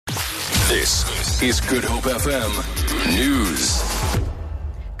This is Good Hope FM News.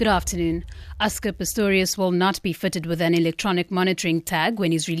 Good afternoon. Oscar Pistorius will not be fitted with an electronic monitoring tag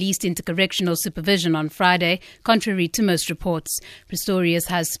when he's released into correctional supervision on Friday, contrary to most reports. Pistorius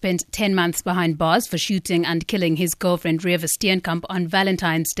has spent 10 months behind bars for shooting and killing his girlfriend Reva Steenkamp on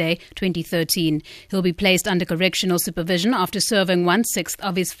Valentine's Day 2013. He'll be placed under correctional supervision after serving 1/6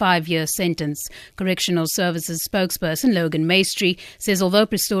 of his 5-year sentence. Correctional Services spokesperson Logan Maestri says although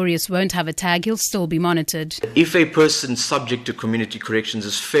Pistorius won't have a tag, he'll still be monitored. If a person subject to community corrections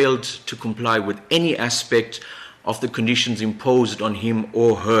has failed to comply with any aspect of the conditions imposed on him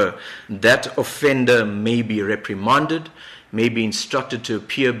or her, that offender may be reprimanded, may be instructed to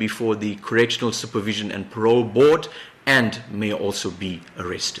appear before the Correctional Supervision and Parole Board, and may also be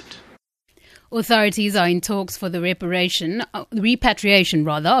arrested. Authorities are in talks for the repatriation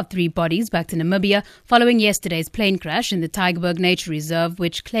of 3 bodies back to Namibia following yesterday's plane crash in the Tygerberg Nature Reserve,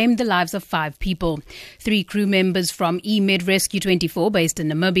 which claimed the lives of 5 people. 3 crew members from EMed Rescue 24 based in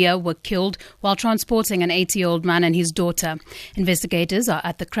Namibia were killed while transporting an 80-year-old man and his daughter. Investigators are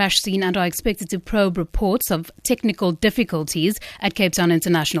at the crash scene and are expected to probe reports of technical difficulties at Cape Town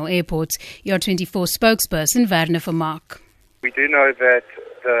International Airport. ER24 spokesperson Werner Vermaak. We do know that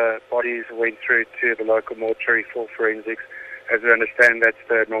the bodies went through to the local mortuary for forensics. As we understand, that's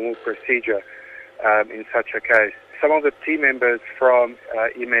the normal procedure in such a case. Some of the team members from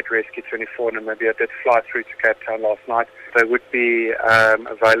EMed Rescue 24 Namibia did fly through to Cape Town last night. They would be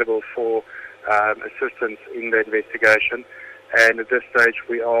available for assistance in the investigation. And at this stage,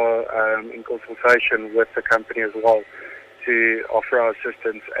 we are in consultation with the company as well to offer our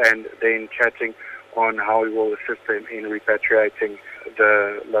assistance and then chatting on how we will assist them in repatriating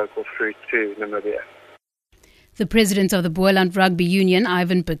the locals through to Namibia. The president of the Boland Rugby Union,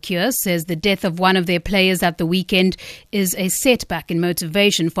 Ivan Pistorius, says the death of one of their players at the weekend is a setback in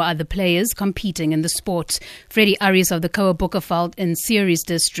motivation for other players competing in the sport. Freddie Arias of the Koa Bukafalt in Ceres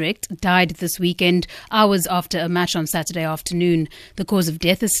district died this weekend, hours after a match on Saturday afternoon. The cause of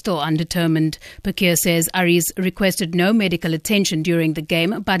death is still undetermined. Pistorius says Arias requested no medical attention during the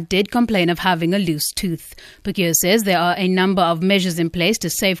game, but did complain of having a loose tooth. Pistorius says there are a number of measures in place to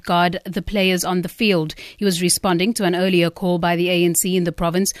safeguard the players on the field. He was responding to an earlier call by the ANC in the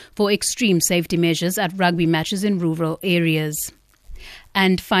province for extreme safety measures at rugby matches in rural areas.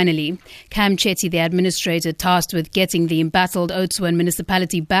 And finally, Cam Chetty, the administrator tasked with getting the embattled Oudtshoorn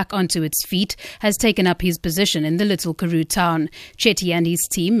municipality back onto its feet, has taken up his position in the Little Karoo town. Chetty and his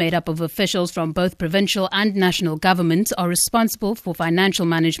team, made up of officials from both provincial and national governments, are responsible for financial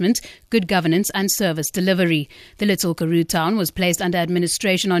management, good governance and service delivery. The Little Karoo town was placed under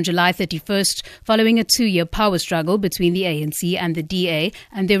administration on July 31st following a 2-year power struggle between the ANC and the DA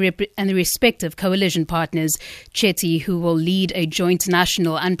and their respective coalition partners. Chetty, who will lead a joint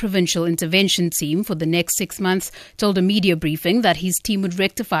national and provincial intervention team for the next 6 months, told a media briefing that his team would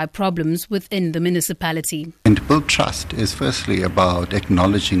rectify problems within the municipality. And to build trust is firstly about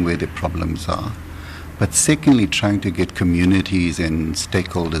acknowledging where the problems are, but secondly trying to get communities and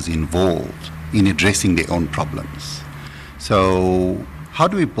stakeholders involved in addressing their own problems. So how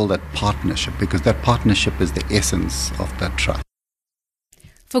do we build that partnership? Because that partnership is the essence of that trust.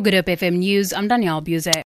 For Good Hope FM News, I'm Danielle Buse.